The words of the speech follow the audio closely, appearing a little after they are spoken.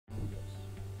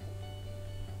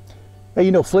Hey,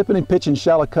 you know, flipping and pitching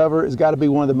shallow cover has got to be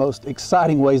one of the most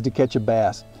exciting ways to catch a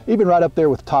bass, even right up there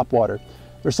with topwater.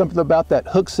 There's something about that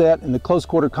hook set and the close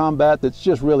quarter combat that's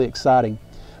just really exciting.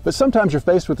 But sometimes you're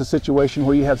faced with a situation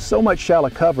where you have so much shallow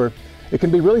cover, it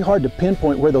can be really hard to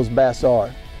pinpoint where those bass are.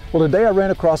 Well, today I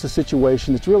ran across a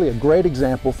situation that's really a great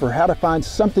example for how to find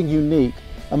something unique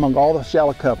among all the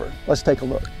shallow cover. Let's take a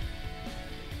look.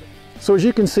 So as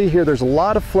you can see here, there's a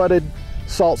lot of flooded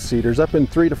salt cedars up in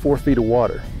 3 to 4 feet of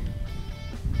water.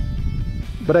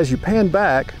 But as you pan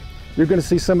back, you're going to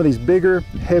see some of these bigger,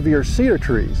 heavier cedar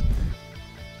trees.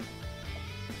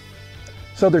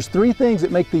 So there's 3 things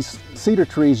that make these cedar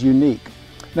trees unique.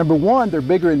 Number 1, they're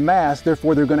bigger in mass,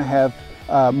 therefore they're going to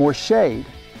have more shade.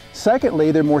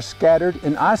 Secondly, they're more scattered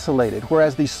and isolated,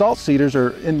 whereas these salt cedars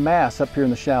are in mass up here in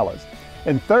the shallows.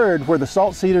 And third, where the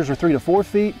salt cedars are 3 to 4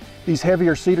 feet, these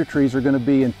heavier cedar trees are going to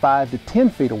be in 5 to 10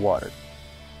 feet of water.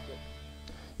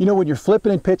 You know, when you're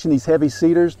flipping and pitching these heavy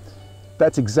cedars,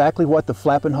 that's exactly what the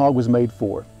Flapping Hog was made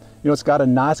for. You know, it's got a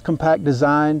nice compact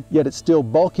design, yet it's still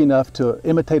bulky enough to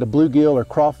imitate a bluegill or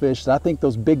crawfish that I think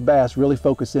those big bass really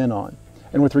focus in on.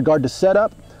 And with regard to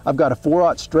setup, I've got a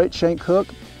 4/0 straight shank hook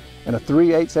and a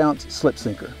 3/8 ounce slip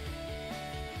sinker.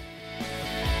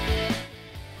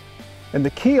 And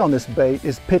the key on this bait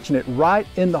is pitching it right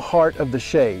in the heart of the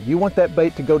shade. You want that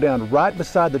bait to go down right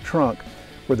beside the trunk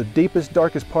where the deepest,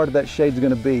 darkest part of that shade is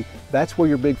going to be. That's where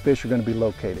your big fish are going to be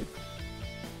located.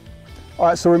 All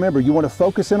right, so remember, you want to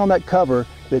focus in on that cover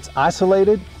that's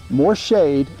isolated, more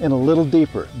shade, and a little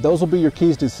deeper. Those will be your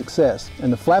keys to success.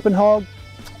 And the Flapping Hog,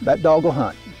 that dog will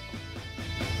hunt.